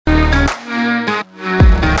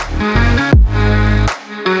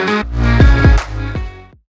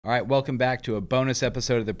All right, welcome back to a bonus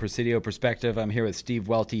episode of the Presidio Perspective. I'm here with Steve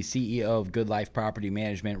Welty, CEO of Good Life Property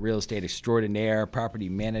Management, real estate extraordinaire, property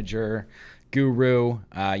manager, guru.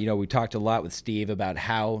 We talked a lot with Steve about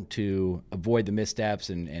how to avoid the missteps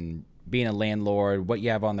and being a landlord, what you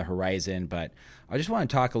have on the horizon. But I just want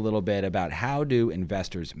to talk a little bit about how do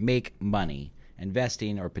investors make money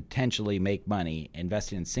investing or potentially make money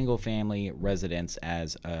investing in single-family residence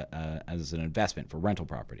as an investment for rental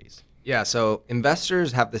properties. Yeah, so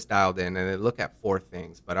investors have this dialed in and they look at four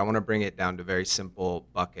things, but I want to bring it down to very simple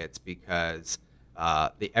buckets because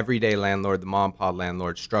the everyday landlord, the mom and pop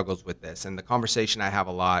landlord struggles with this. And the conversation I have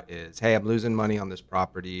a lot is, hey, I'm losing money on this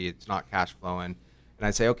property. It's not cash flowing. And I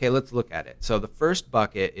say, okay, let's look at it. So the first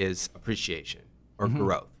bucket is appreciation or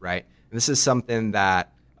growth, right? And this is something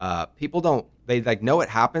that people they know it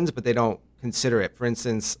happens, but they don't consider it. For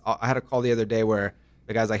instance, I had a call the other day where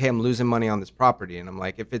the guy's like, hey, I'm losing money on this property. And I'm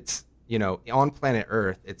like, if it's, on planet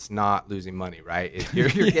Earth, it's not losing money, right?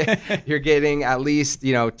 You're getting at least,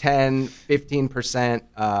 10,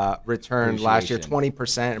 15% return last year,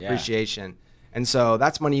 20% appreciation. And so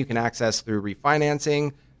that's money you can access through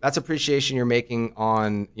refinancing. That's appreciation you're making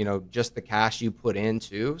on, just the cash you put in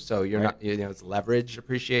too. So you're not, it's leverage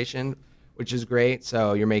appreciation, which is great.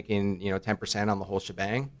 So you're making, 10% on the whole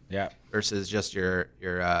shebang. Yeah. Versus just your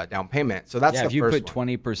down payment. So that's the first one. If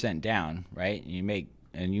you put 20% down, right,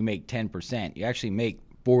 and you make 10%, you actually make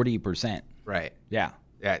 40%. Right. Yeah.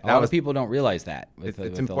 Yeah. A lot of people don't realize that with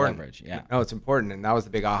it's the important. leverage. Yeah. No, it's important. And that was the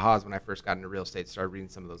big ahas when I first got into real estate, started reading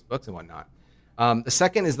some of those books and whatnot. The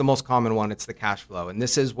second is the most common one. It's the cash flow. And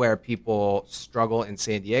this is where people struggle in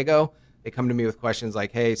San Diego. They come to me with questions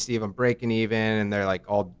like, hey, Steve, I'm breaking even. And they're like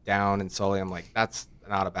all down and sully. I'm like, that's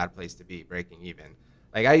not a bad place to be, breaking even.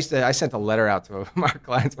 Like I sent a letter out to our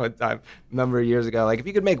clients one time a number of years ago. Like if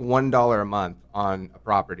you could make $1 a month on a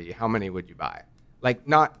property, how many would you buy? Like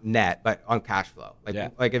not net, but on cash flow.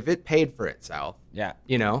 Like if it paid for itself,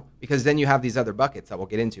 because then you have these other buckets that we'll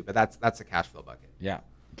get into, but that's a cash flow bucket. Yeah,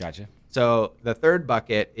 gotcha. So the third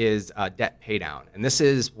bucket is debt pay down. And this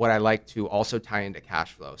is what I like to also tie into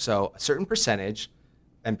cash flow. So a certain percentage,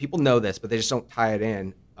 and people know this, but they just don't tie it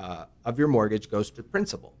in, of your mortgage goes to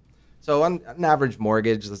principal. So on an average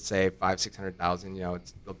mortgage, let's say $500,000-600,000,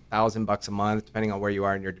 it's $1,000 a month, depending on where you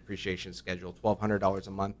are in your depreciation schedule, $1,200 a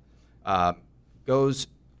month goes.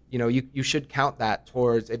 You should count that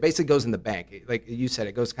towards. It basically goes in the bank, like you said.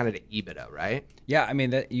 It goes kind of to EBITDA, right? Yeah, I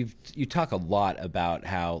mean you talk a lot about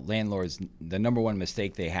how landlords, the number one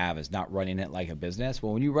mistake they have is not running it like a business.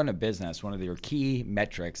 Well, when you run a business, one of your key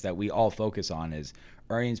metrics that we all focus on is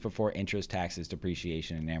earnings before interest, taxes,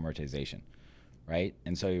 depreciation, and amortization. Right.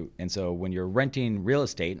 And so when you're renting real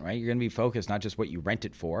estate, right, you're going to be focused not just what you rent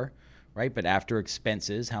it for, right, but after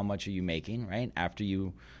expenses, how much are you making, right? After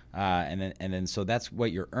you and then so that's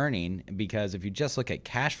what you're earning, because if you just look at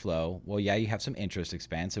cash flow, well, yeah, you have some interest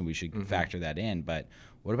expense and we should factor that in. But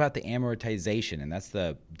what about the amortization? And that's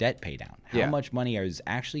the debt pay down. How much money is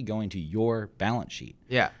actually going to your balance sheet?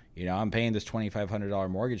 Yeah. I'm paying this $2,500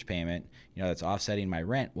 mortgage payment, that's offsetting my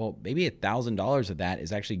rent. Well, maybe $1,000 of that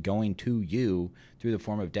is actually going to you through the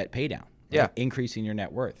form of debt pay down. Right? Increasing your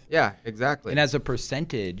net worth. Yeah, exactly. And as a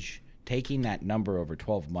percentage, taking that number over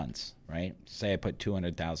 12 months, right? Say I put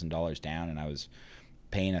 $200,000 down and I was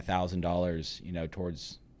paying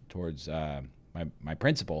 $1,000, towards my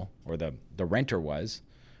principal, or the renter was,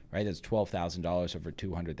 right? That's $12,000 over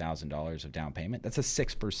 $200,000 of down payment. That's a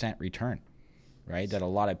 6% return. Right, that a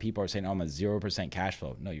lot of people are saying, oh, I'm a 0% cash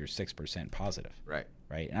flow. No, you're 6% positive. Right.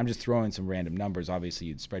 And I'm just throwing some random numbers. Obviously,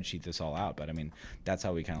 you'd spreadsheet this all out, but I mean, that's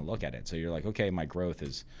how we kind of look at it. So you're like, okay, my growth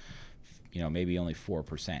is, maybe only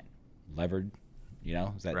 4% levered.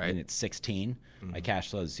 Is that mean it's 16? My cash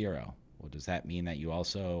flow is 0. Well, does that mean that you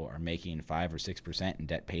also are making 5 or 6% in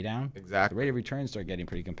debt pay down? Exactly. The rate of returns start getting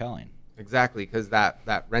pretty compelling. Exactly, because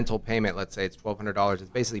that rental payment, let's say it's $1,200, it's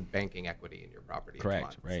basically banking equity in your property.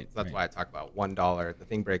 Correct, right. So that's why I talk about $1. The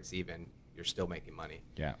thing breaks even, you're still making money.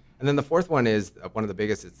 Yeah. And then the fourth one is one of the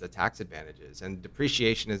biggest. It's the tax advantages, and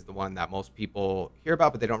depreciation is the one that most people hear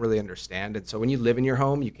about, but they don't really understand. And so when you live in your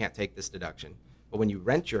home, you can't take this deduction, but when you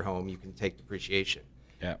rent your home, you can take depreciation.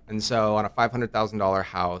 Yeah. And so on a $500,000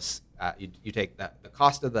 house, you take the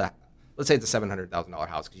cost of let's say it's a $700,000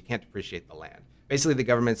 house, because you can't depreciate the land. basically the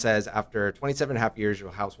government says after 27 and a half years,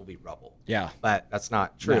 your house will be rubble. Yeah. But that's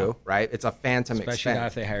not true, No. right? It's a phantom Especially expense. not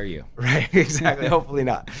if they hire you. Right, exactly. Hopefully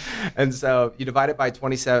not. And so you divide it by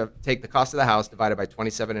 27, take the cost of the house, divide it by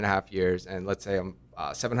 27 and a half years, and let's say I'm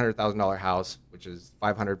 $700,000 house, which is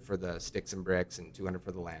 500 for the sticks and bricks and 200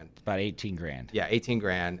 for the land. About 18 grand. Yeah, 18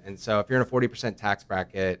 grand. And so if you're in a 40% tax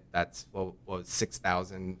bracket, that's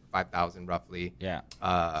 6,000, 5,000 roughly. Yeah.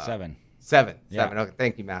 Seven. Yeah. Okay,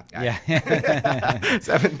 thank you, math guy. Yeah.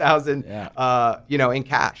 7,000. Yeah. In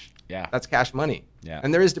cash. Yeah. That's cash money. Yeah.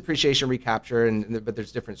 And there is depreciation recapture, but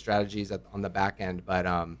there's different strategies on the back end. But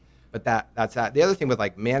that's that. The other thing with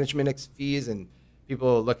like management fees, and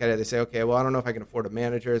people look at it, they say, okay, well, I don't know if I can afford a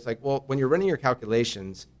manager. It's like, well, when you're running your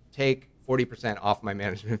calculations, take 40% off my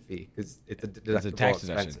management fee because it's a deductible It's a tax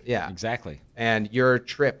expense. deduction. Yeah, Exactly. And your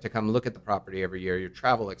trip to come look at the property every year, your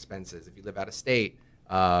travel expenses, if you live out of state,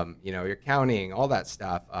 your counting, all that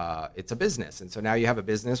stuff, it's a business. And so now you have a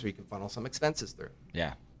business where you can funnel some expenses through.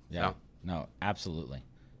 Yeah. Yeah. So. No, absolutely.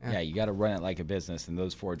 Yeah. Yeah, you got to run it like a business, and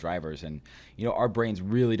those 4 drivers. And, our brains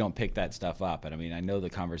really don't pick that stuff up. And I mean, I know the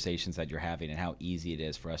conversations that you're having and how easy it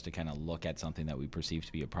is for us to kind of look at something that we perceive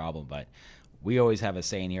to be a problem. But we always have a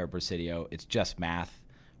saying here at Presidio, it's just math,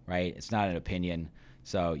 right? It's not an opinion.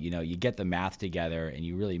 So, you get the math together and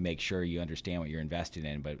you really make sure you understand what you're investing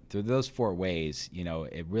in. But through those 4 ways,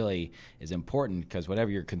 it really is important because whatever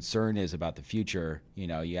your concern is about the future,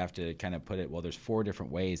 you have to kind of put it, well, there's 4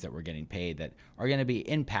 different ways that we're getting paid that are going to be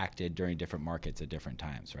impacted during different markets at different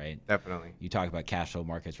times, right? Definitely. You talk about cash flow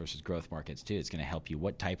markets versus growth markets too. It's going to help you.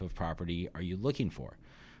 What type of property are you looking for?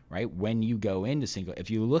 Right? When you go into if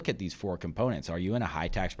you look at these 4 components, are you in a high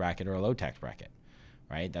tax bracket or a low tax bracket?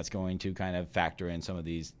 Right, that's going to kind of factor in some of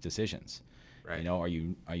these decisions. Right. Are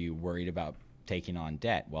you worried about taking on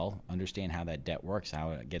debt? Well, understand how that debt works,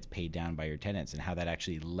 how it gets paid down by your tenants, and how that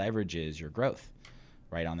actually leverages your growth,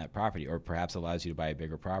 right, on that property, or perhaps allows you to buy a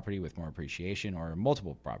bigger property with more appreciation or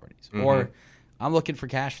multiple properties. Mm-hmm. Or I'm looking for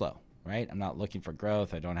cash flow, right? I'm not looking for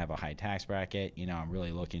growth. I don't have a high tax bracket. I'm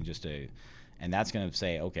really looking just to. And that's going to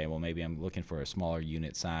say, okay, well, maybe I'm looking for a smaller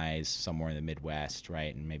unit size somewhere in the Midwest,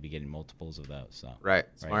 right, and maybe getting multiples of those. So Right.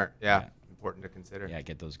 Smart. Yeah. Important to consider. Yeah,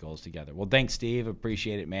 get those goals together. Well, thanks, Steve.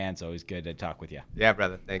 Appreciate it, man. It's always good to talk with you. Yeah,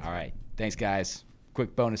 brother. Thanks. All right. Thanks, guys.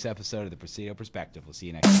 Quick bonus episode of the Presidio Perspective. We'll see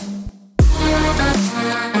you next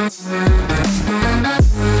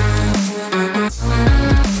time.